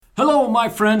Hello, my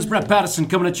friends. Brett Pattison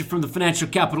coming at you from the financial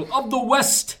capital of the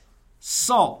West,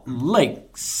 Salt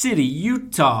Lake City,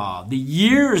 Utah. The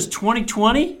year is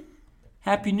 2020.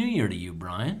 Happy New Year to you,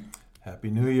 Brian.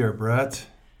 Happy New Year, Brett.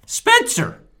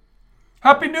 Spencer.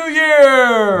 Happy New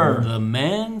Year! The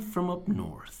man from up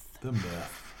north. The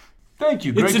myth. Thank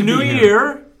you. Great It's a to new be here.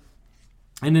 year,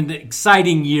 and an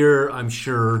exciting year, I'm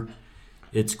sure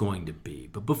it's going to be.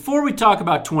 But before we talk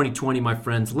about 2020, my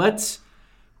friends, let's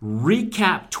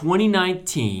recap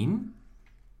 2019,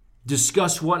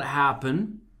 discuss what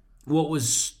happened, what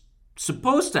was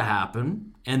supposed to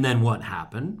happen, and then what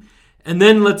happened. And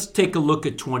then let's take a look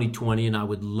at 2020, and I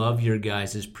would love your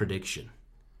guys' prediction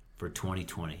for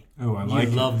 2020. Oh, I like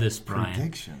You love this, Brian.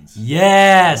 Predictions.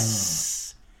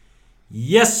 Yes.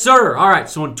 Yes, sir. All right,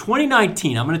 so in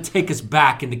 2019, I'm going to take us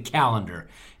back in the calendar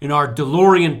in our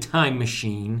DeLorean time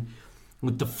machine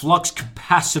with the flux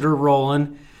capacitor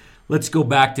rolling. Let's go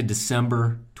back to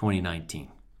December 2019.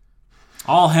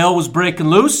 All hell was breaking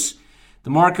loose. The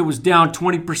market was down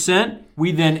 20%.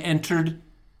 We then entered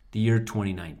the year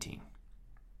 2019.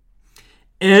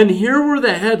 And here were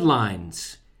the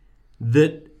headlines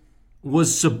that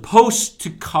was supposed to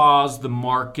cause the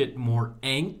market more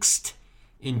angst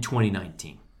in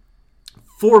 2019.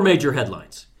 4 major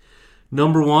headlines.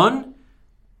 Number 1,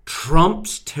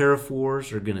 Trump's tariff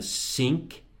wars are going to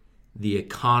sink the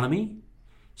economy,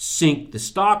 sink the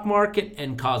stock market,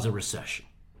 and cause a recession.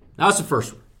 That's the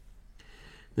first one.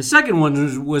 The second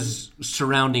one was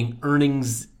surrounding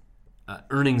earnings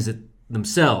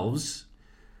themselves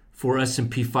for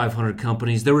S&P 500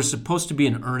 companies. There was supposed to be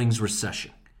an earnings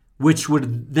recession, which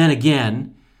would then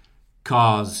again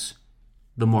cause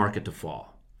the market to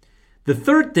fall. The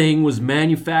third thing was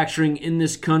manufacturing in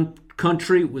this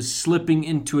country was slipping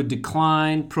into a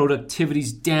decline,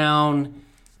 productivity's down.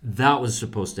 That was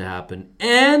supposed to happen.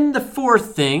 And the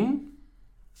fourth thing,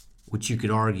 which you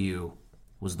could argue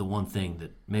was the one thing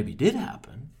that maybe did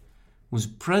happen, was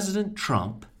President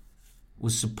Trump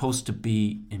was supposed to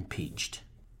be impeached,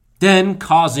 then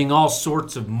causing all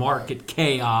sorts of market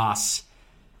chaos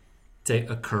to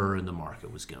occur and the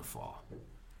market was going to fall.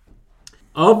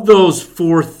 Of those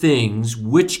 4 things,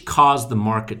 which caused the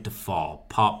market to fall?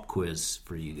 Pop quiz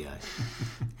for you guys.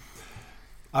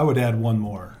 I would add one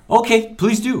more. Okay,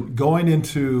 please do. Going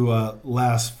into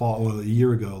last fall, well, a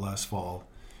year ago, last fall,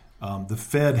 the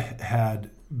Fed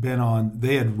had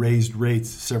they had raised rates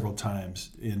several times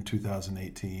in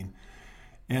 2018.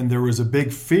 And there was a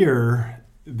big fear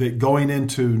that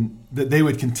that they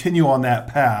would continue on that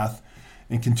path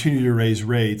and continue to raise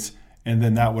rates, and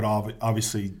then that would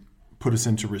obviously put us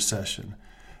into recession.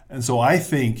 And so I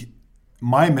think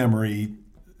my memory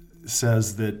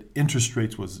says that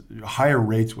higher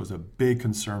rates was a big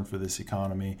concern for this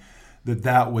economy,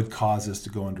 that would cause us to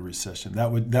go into recession.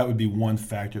 That would be one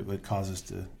factor that would cause us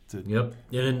to Yep.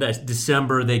 And in that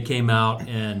December they came out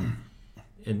and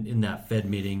in that Fed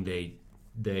meeting they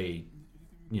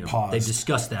paused. They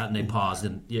discussed that and they paused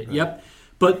and yep.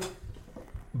 But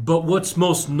what's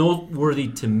most noteworthy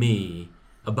to me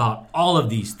about all of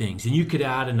these things, and you could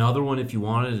add another one if you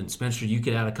wanted, and Spencer, you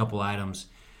could add a couple items.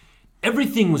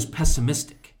 Everything was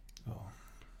pessimistic. Oh.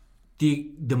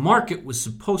 The market was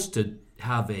supposed to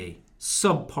have a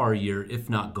subpar year, if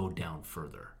not go down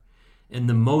further. And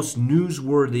the most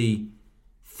newsworthy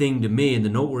thing to me, and the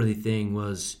noteworthy thing,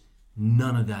 was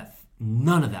none of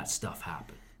that stuff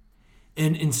happened.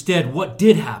 And instead, what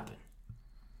did happen?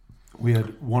 We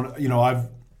had one. I've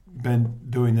been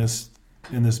doing this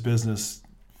in this business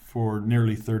for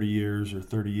nearly 30 years,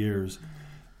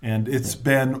 and it's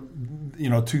been,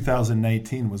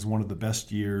 2019 was one of the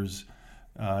best years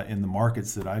in the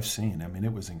markets that I've seen. I mean,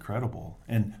 it was incredible.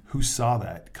 And who saw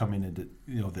that coming into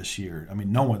this year? I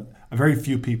mean, no one. Very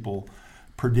few people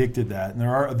predicted that.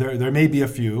 And there may be a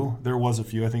few. There was a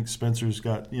few. I think Spencer's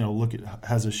got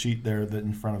has a sheet there that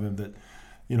in front of him that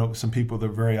some people that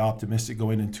are very optimistic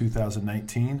going in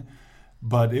 2019.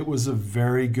 But it was a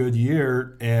very good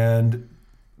year, and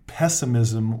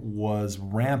pessimism was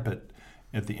rampant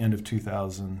at the end of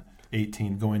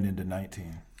 2018 going into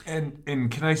 19.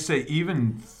 And can I say,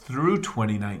 even through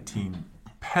 2019,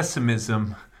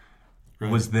 pessimism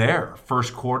was there.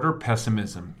 First quarter,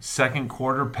 pessimism. Second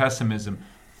quarter, pessimism.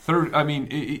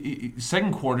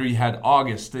 Second quarter, you had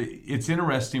August. It's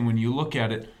interesting when you look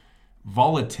at it,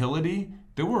 volatility,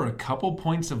 there were a couple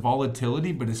points of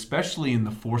volatility, but especially in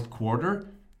the fourth quarter,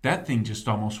 that thing just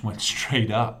almost went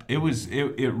straight up. It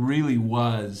really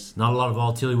was. Not a lot of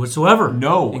volatility whatsoever.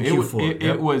 No, in it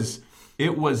Q4.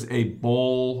 It was a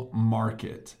bull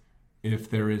market, if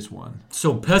there is one.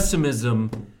 So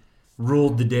pessimism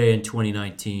ruled the day in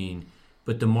 2019,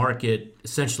 but the market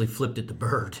essentially flipped at the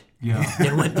bird Yeah.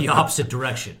 and went the opposite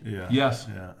direction. Yeah. Yes.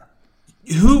 Yeah.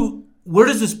 Where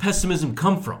does this pessimism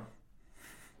come from?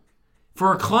 For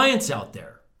our clients out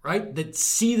there, right, that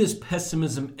see this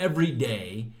pessimism every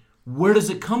day, where does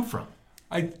it come from?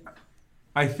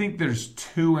 I think there's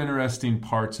two interesting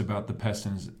parts about the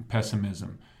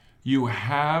pessimism. You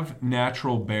have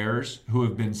natural bears who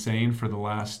have been saying for the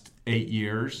last 8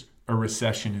 years a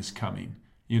recession is coming.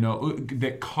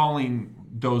 That calling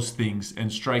those things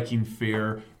and striking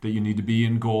fear that you need to be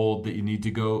in gold, that you need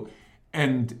to go.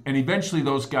 And eventually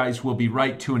those guys will be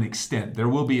right to an extent. There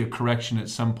will be a correction at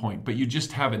some point, but you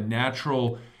just have a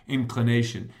natural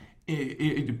inclination.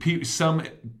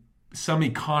 Some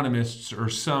economists or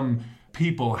some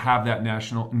people have that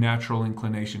natural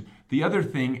inclination. The other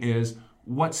thing is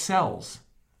what sells.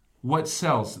 What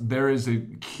sells? There is a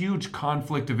huge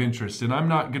conflict of interest, and I'm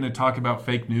not going to talk about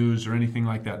fake news or anything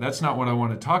like that. That's not what I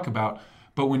want to talk about.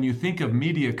 But when you think of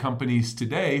media companies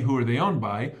today, who are they owned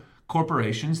by?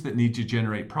 Corporations that need to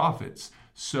generate profits.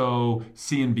 So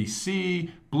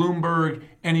CNBC, Bloomberg,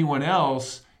 anyone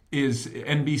else is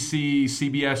NBC,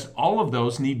 CBS, all of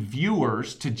those need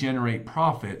viewers to generate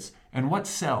profits. And what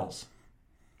sells?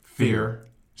 Fear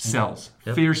sells.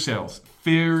 Yep. Fear sells.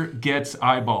 Fear gets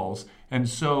eyeballs. And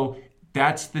so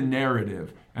that's the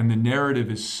narrative. And the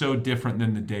narrative is so different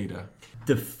than the data.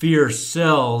 The fear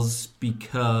sells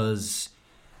because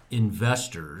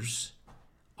investors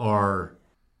are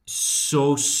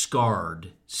so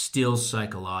scarred still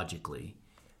psychologically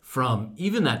from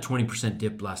even that 20%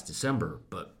 dip last December,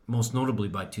 but most notably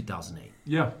by 2008.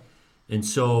 Yeah. And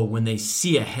so when they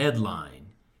see a headline,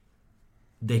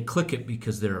 they click it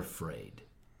because they're afraid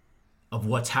of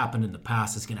what's happened in the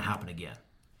past is going to happen again.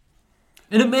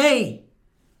 And it may.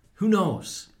 Who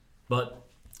knows? But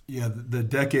Yeah, the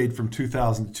decade from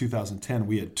 2000 to 2010,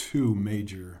 we had two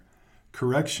major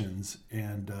corrections,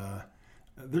 and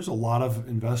there's a lot of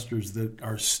investors that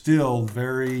are still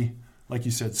very, like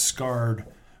you said, scarred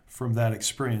from that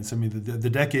experience. I mean, the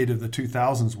decade of the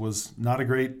 2000s was not a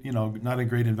great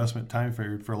investment time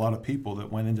period for a lot of people that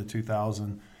went into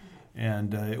 2000,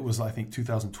 and it was, I think,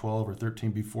 2012 or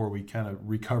 13 before we kind of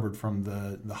recovered from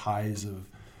the highs of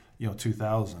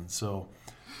 2000. So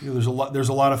there's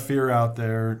a lot of fear out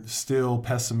there, still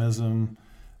pessimism,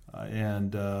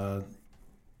 and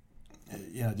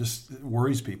just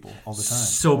worries people all the time.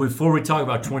 So before we talk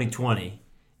about 2020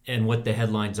 and what the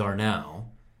headlines are now,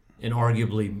 and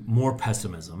arguably more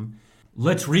pessimism,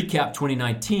 let's recap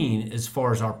 2019 as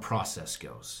far as our process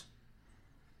goes.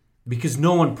 Because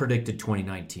no one predicted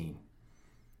 2019.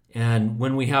 And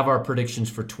when we have our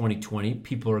predictions for 2020,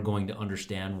 people are going to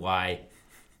understand why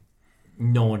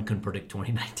no one can predict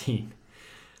 2019.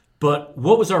 But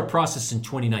what was our process in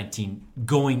 2019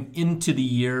 going into the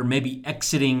year, maybe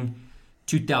exiting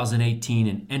 2018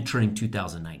 and entering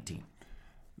 2019?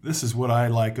 This is what I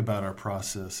like about our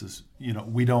process is,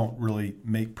 we don't really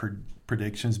make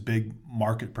predictions, big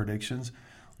market predictions.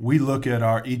 We look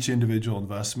at each individual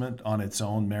investment on its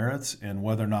own merits and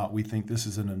whether or not we think this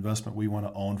is an investment we want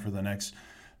to own for the next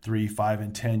 3, 5,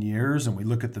 and 10 years. And we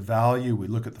look at the value, we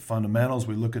look at the fundamentals,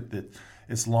 we look at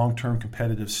its long-term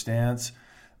competitive stance.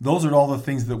 Those are all the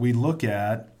things that we look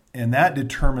at, and that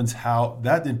determines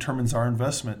our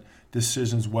investment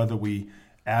decisions, whether we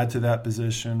add to that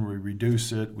position, we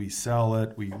reduce it, we sell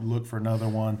it, we look for another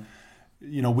one.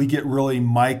 We get really we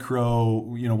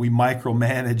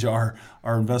micromanage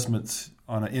our investments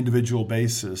on an individual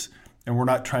basis, and we're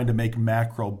not trying to make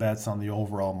macro bets on the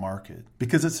overall market.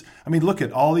 Because look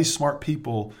at all these smart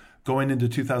people going into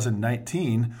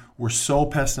 2019 were so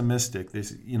pessimistic. They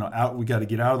we got to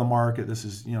get out of the market. This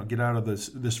is, get out of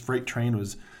this freight train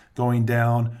was going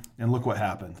down, and look what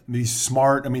happened.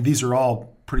 These are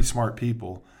all pretty smart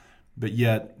people, but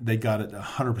yet they got it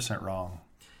 100% wrong.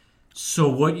 So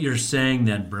what you're saying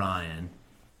then, Brian,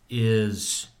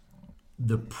 is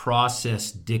the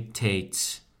process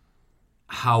dictates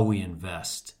how we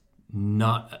invest,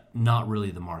 not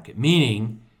really the market.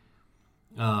 Meaning,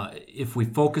 if we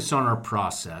focus on our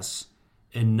process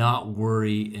and not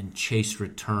worry and chase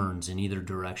returns in either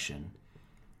direction,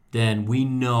 then we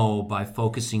know by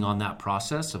focusing on that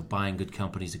process of buying good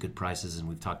companies at good prices, and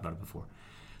we've talked about it before,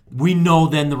 we know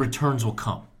then the returns will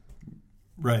come.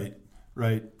 Right.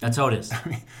 That's how it is.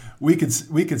 We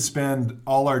could spend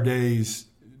all our days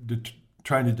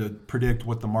trying to predict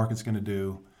what the market's going to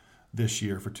do this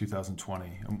year for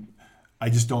 2020. I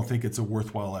just don't think it's a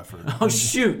worthwhile effort. Oh,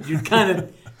 shoot.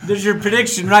 There's your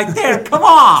prediction right there. Come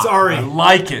on. Sorry. I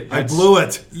like it. I blew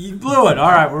it. You blew it. All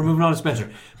right, we're moving on to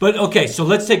Spencer. But, okay, so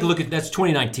let's take a look at, that's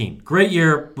 2019. Great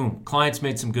year. Boom. Clients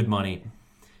made some good money.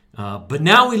 But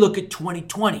now we look at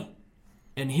 2020,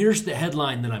 and here's the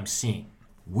headline that I'm seeing.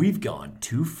 We've gone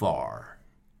too far,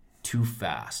 too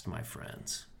fast, my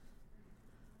friends.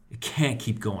 It can't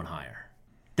keep going higher.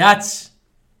 That's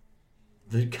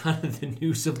the kind of the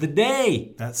news of the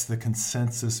day. That's the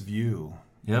consensus view.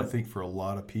 Yep. I think for a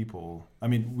lot of people. I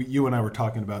mean, you and I were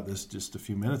talking about this just a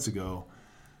few minutes ago,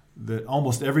 that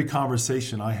almost every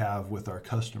conversation I have with our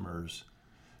customers,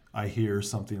 I hear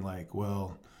something like,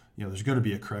 well, there's going to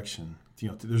be a correction.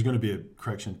 There's going to be a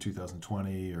correction in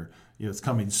 2020, or it's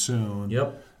coming soon.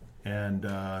 Yep. And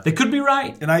they could be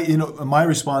right. And my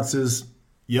response is,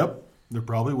 yep, there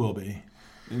probably will be.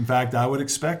 In fact, I would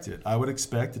expect it. I would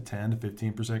expect a 10 to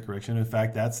 15% correction. In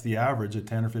fact, that's the average, a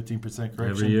 10 or 15% correction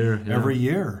every year. Yeah. Every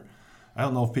year. I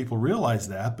don't know if people realize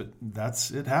that, but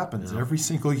it happens every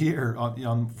single year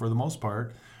for the most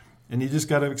part. And you just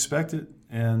got to expect it,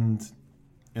 and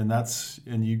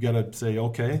you got to say,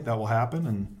 okay, that will happen,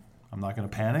 and I'm not going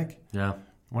to panic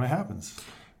when it happens.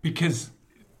 Because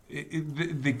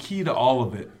the key to all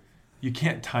of it, you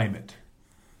can't time it.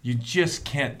 You just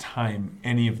can't time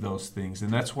any of those things.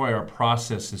 And that's why our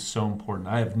process is so important.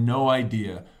 I have no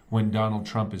idea when Donald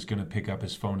Trump is going to pick up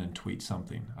his phone and tweet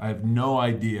something. I have no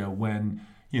idea when,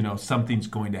 something's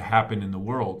going to happen in the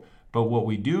world. But what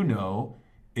we do know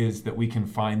is that we can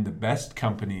find the best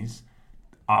companies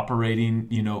operating,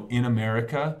 in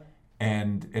America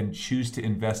and choose to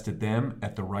invest at them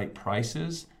at the right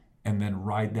prices, and then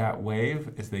ride that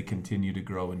wave as they continue to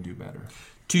grow and do better.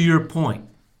 To your point,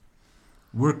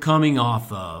 we're coming off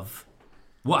of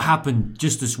what happened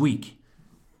just this week.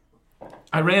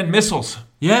 Iran missiles.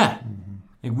 Yeah.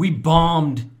 Like we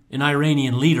bombed an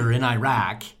Iranian leader in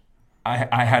Iraq.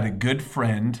 I had a good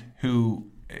friend who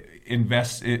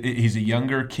he's a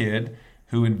younger kid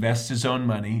who invests his own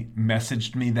money,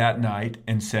 messaged me that night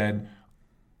and said,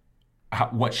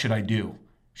 what should I do?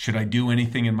 Should I do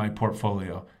anything in my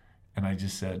portfolio? And I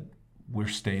just said, we're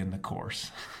staying the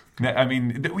course. I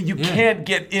mean, you can't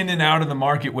get in and out of the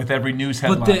market with every news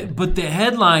headline. But the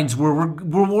headlines were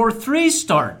World War III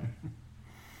starting.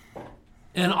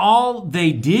 And all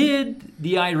they did,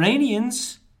 the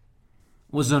Iranians,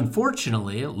 was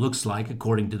unfortunately, it looks like,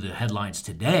 according to the headlines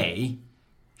today,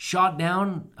 shot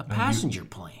down a passenger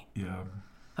plane. Yeah.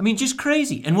 I mean, just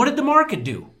crazy. And what did the market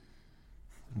do?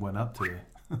 Went up to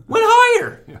Went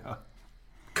higher. Yeah.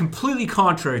 Completely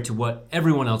contrary to what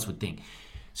everyone else would think.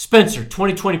 Spencer,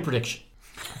 2020 prediction.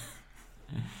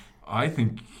 I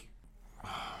think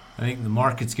the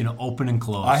market's going to open and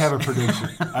close. I have a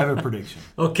prediction.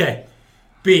 Okay.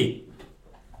 B.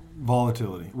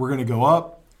 Volatility. We're going to go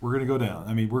up. We're going to go down.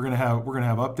 I mean, we're going to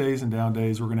have up days and down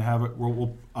days. We're going to have it.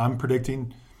 I'm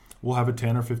predicting we'll have a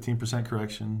 10 or 15%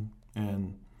 correction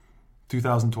in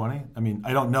 2020. I mean,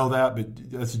 I don't know that,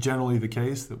 but that's generally the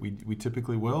case that we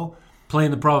typically will.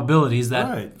 Playing the probabilities that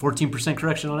right. 14%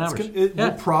 correction on average. It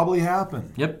will probably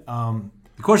happen. Yep.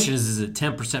 The question is it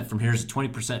 10% from here? Is it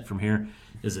 20% from here?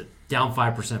 Is it down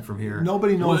 5% from here?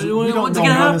 Nobody knows. We don't know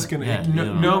when it's going to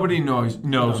happen. Nobody knows.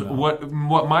 What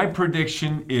my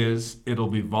prediction is, it'll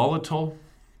be volatile.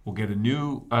 We'll get a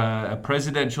new a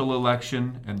presidential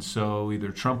election, and so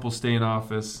either Trump will stay in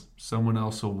office, someone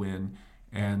else will win,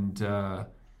 and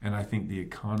I think the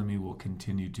economy will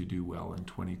continue to do well in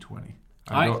 2020.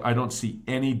 I don't see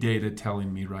any data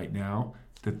telling me right now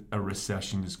that a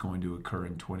recession is going to occur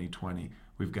in 2020.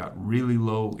 We've got really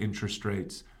low interest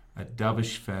rates, a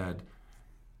dovish Fed,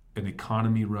 an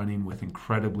economy running with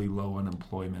incredibly low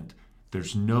unemployment.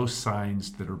 There's no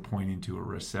signs that are pointing to a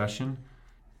recession.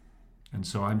 And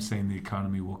so I'm saying the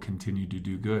economy will continue to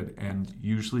do good. And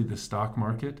usually the stock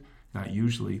market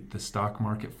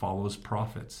follows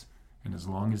profits. And as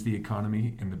long as the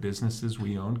economy and the businesses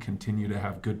we own continue to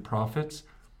have good profits,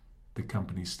 the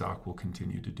company's stock will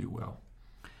continue to do well.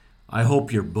 I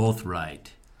hope you're both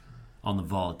right on the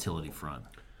volatility front,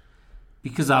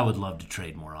 because I would love to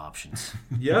trade more options.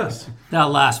 Yes. That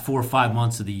last 4 or 5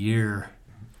 months of the year.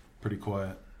 Pretty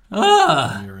quiet.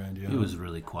 On your end, yeah. It was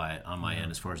really quiet on my end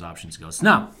as far as options goes.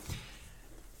 Now,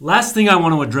 last thing I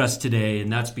want to address today,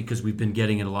 and that's because we've been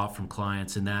getting it a lot from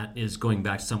clients, and that is going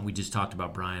back to something we just talked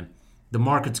about, Brian. The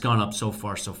market's gone up so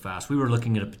far, so fast. We were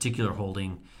looking at a particular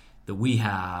holding that we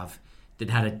have that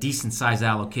had a decent size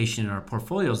allocation in our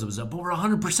portfolios that was up over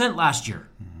 100% last year.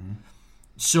 Mm-hmm.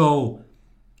 So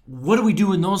what do we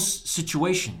do in those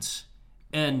situations?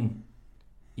 And,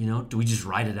 do we just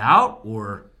write it out,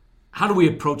 or how do we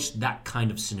approach that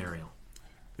kind of scenario?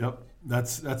 Yep,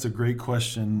 that's a great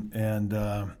question. And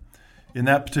in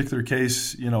that particular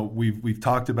case, we've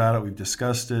talked about it, we've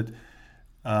discussed it.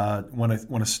 When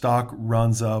a stock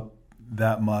runs up,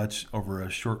 that much over a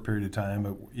short period of time,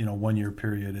 but 1 year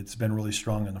period. It's been really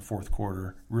strong in the fourth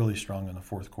quarter,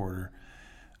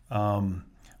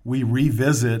 We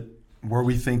revisit where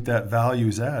we think that value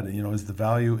is at.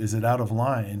 Is it out of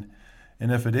line?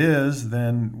 And if it is,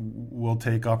 then we'll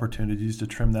take opportunities to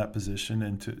trim that position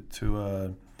into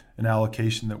an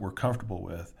allocation that we're comfortable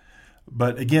with.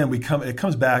 But again, it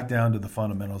comes back down to the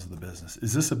fundamentals of the business.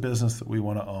 Is this a business that we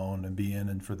want to own and be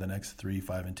in for the next 3,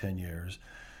 5, and 10 years?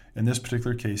 In this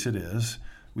particular case, it is.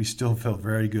 We still feel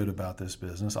very good about this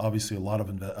business. Obviously, a lot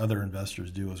of other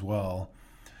investors do as well.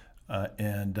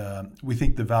 And we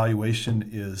think the valuation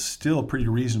is still pretty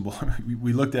reasonable.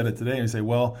 We looked at it today and say,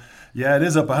 well, yeah, it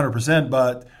is up 100%,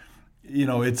 but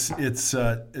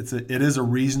it is a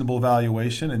reasonable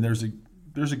valuation, and there's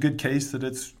a good case that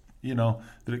it's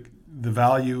the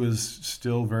value is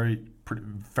still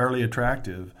fairly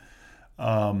attractive.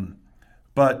 But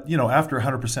after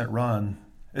 100% run,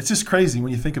 it's just crazy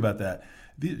when you think about that.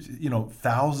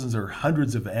 Thousands or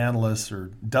hundreds of analysts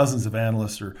or dozens of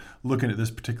analysts are looking at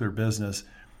this particular business,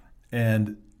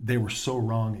 and they were so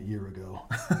wrong a year ago.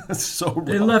 So wrong.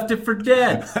 They left it for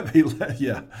dead.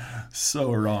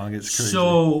 So wrong. It's crazy.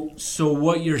 So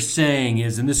what you're saying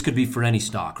is, and this could be for any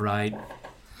stock, right?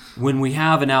 When we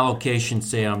have an allocation,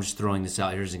 say I'm just throwing this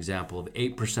out, here's an example of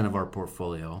 8% of our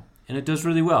portfolio, and it does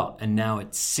really well, and now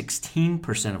it's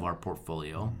 16% of our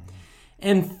portfolio,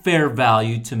 and fair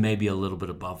value to maybe a little bit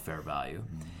above fair value,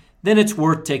 then it's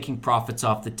worth taking profits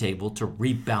off the table to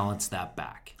rebalance that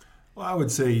back. Well, I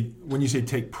would say when you say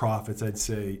take profits, I'd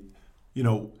say,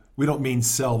 we don't mean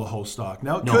sell the whole stock.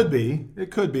 Now, it could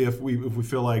be if we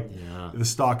feel like the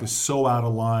stock is so out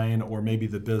of line, or maybe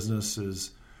the business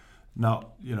is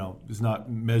not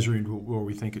measuring where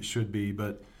we think it should be.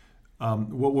 But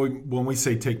when we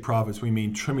say take profits, we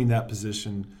mean trimming that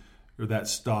position or that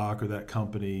stock or that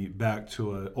company back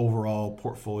to an overall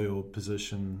portfolio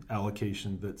position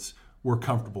allocation we're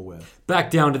comfortable with. Back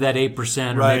down to that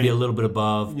 8% or maybe a little bit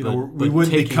above, we but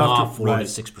wouldn't taking be comfortable, off 4 to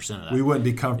 6% of that. We wouldn't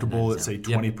be comfortable at, say,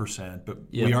 20%, but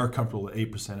we are comfortable with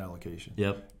 8% allocation.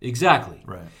 Yep, exactly.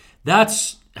 Right.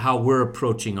 That's how we're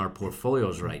approaching our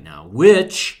portfolios right now,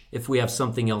 which, if we have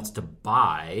something else to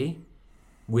buy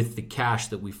with the cash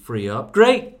that we free up,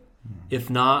 great. If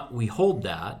not, we hold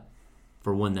that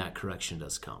for when that correction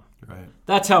does come. Right.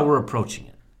 That's how we're approaching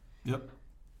it. Yep.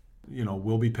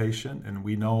 We'll be patient, and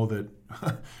we know that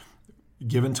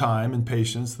given time and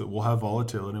patience that we'll have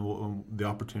volatility and the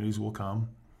opportunities will come.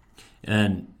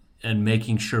 And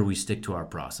making sure we stick to our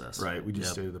process. Right. We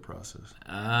just stay to the process.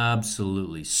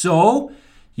 Absolutely. So,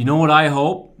 you know what I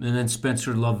hope? And then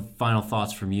Spencer, love final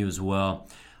thoughts from you as well.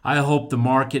 I hope the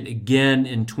market again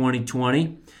in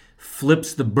 2020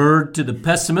 flips the bird to the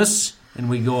pessimists and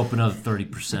we go up another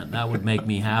 30%. That would make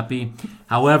me happy.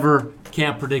 However,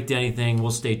 can't predict anything.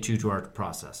 We'll stay true to our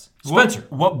process. Spencer.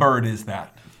 What bird is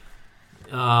that?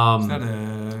 Is that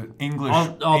an English?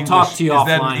 I'll talk to you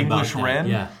offline about that. English wren?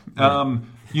 Yeah.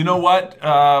 You know what?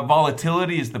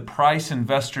 Volatility is the price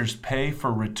investors pay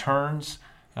for returns.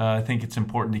 I think it's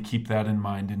important to keep that in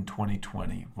mind in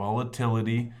 2020.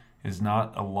 Volatility is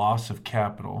not a loss of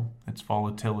capital. It's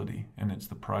volatility, and it's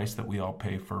the price that we all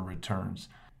pay for returns.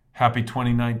 Happy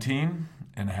 2019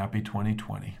 and happy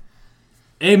 2020.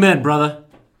 Amen, brother.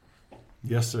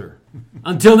 Yes, sir.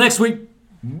 Until next week.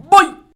 Bye.